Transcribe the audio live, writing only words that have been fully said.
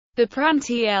The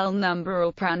Prandtl number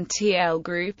or Prandtl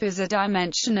group is a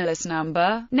dimensionless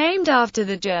number, named after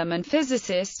the German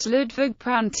physicist Ludwig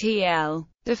Prandtl,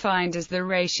 defined as the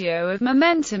ratio of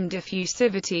momentum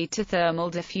diffusivity to thermal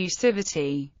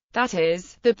diffusivity. That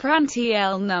is, the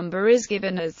Prandtl number is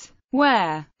given as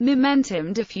where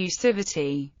momentum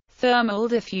diffusivity, thermal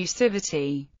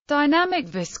diffusivity, dynamic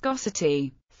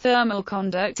viscosity, thermal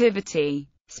conductivity,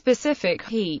 specific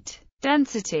heat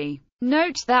density.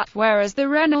 Note that whereas the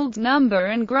Reynolds number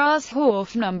and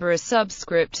Grashof number are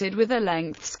subscripted with a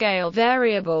length scale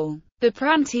variable, the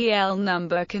Prandtl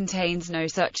number contains no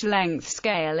such length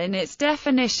scale in its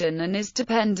definition and is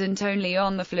dependent only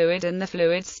on the fluid and the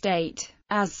fluid state.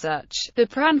 As such, the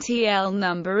Prandtl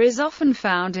number is often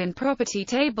found in property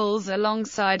tables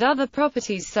alongside other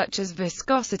properties such as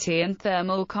viscosity and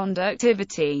thermal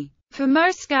conductivity. For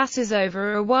most gases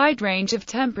over a wide range of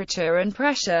temperature and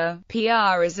pressure,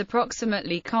 PR is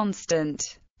approximately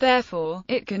constant. Therefore,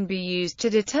 it can be used to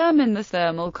determine the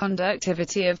thermal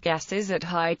conductivity of gases at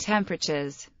high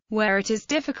temperatures, where it is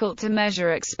difficult to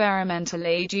measure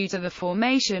experimentally due to the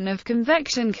formation of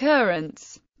convection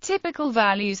currents. Typical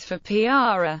values for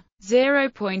PR are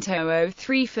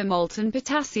 0.003 for molten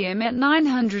potassium at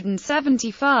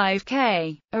 975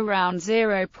 K, around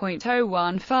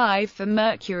 0.015 for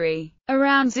mercury,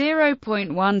 around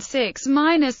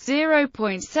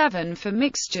 0.16–0.7 for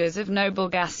mixtures of noble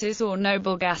gases or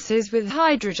noble gases with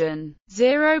hydrogen,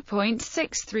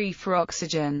 0.63 for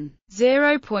oxygen,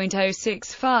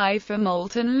 0.065 for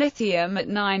molten lithium at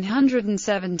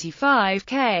 975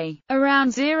 K, around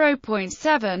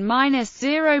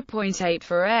 0.7–0.8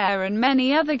 for air and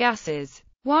many other gases,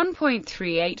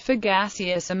 1.38 for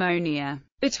gaseous ammonia,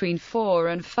 between 4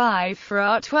 and 5 for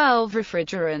R12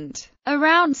 refrigerant,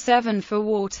 around 7 for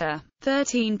water,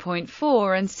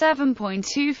 13.4 and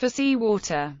 7.2 for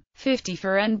seawater, 50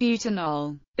 for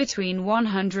N-butanol, between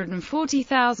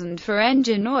 140,000 for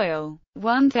engine oil,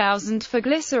 1,000 for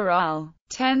glycerol,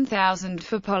 10,000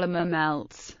 for polymer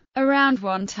melts, around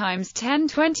 1 ×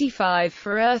 10^25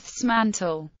 for Earth's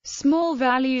mantle. Small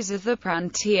values of the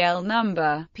Prandtl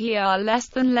number, PR less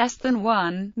than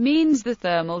 1, means the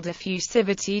thermal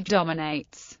diffusivity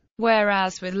dominates,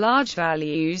 whereas with large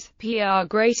values, PR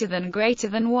greater than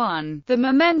 1, the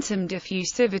momentum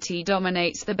diffusivity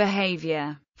dominates the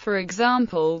behavior. For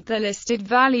example, the listed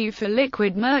value for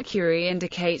liquid mercury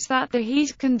indicates that the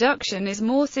heat conduction is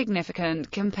more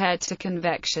significant compared to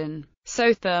convection,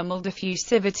 so thermal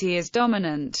diffusivity is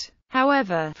dominant.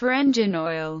 However, for engine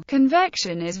oil,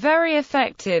 convection is very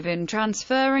effective in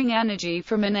transferring energy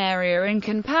from an area in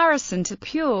comparison to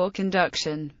pure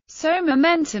conduction, so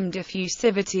momentum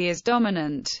diffusivity is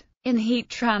dominant. In heat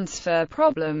transfer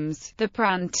problems, the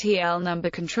Prandtl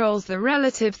number controls the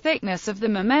relative thickness of the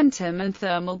momentum and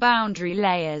thermal boundary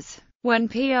layers. When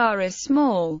PR is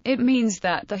small, it means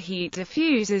that the heat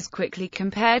diffuses quickly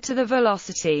compared to the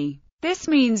velocity. This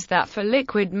means that for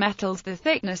liquid metals the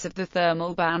thickness of the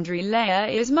thermal boundary layer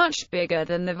is much bigger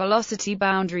than the velocity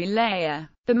boundary layer.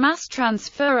 The mass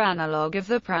transfer analog of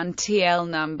the Prandtl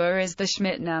number is the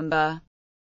Schmidt number.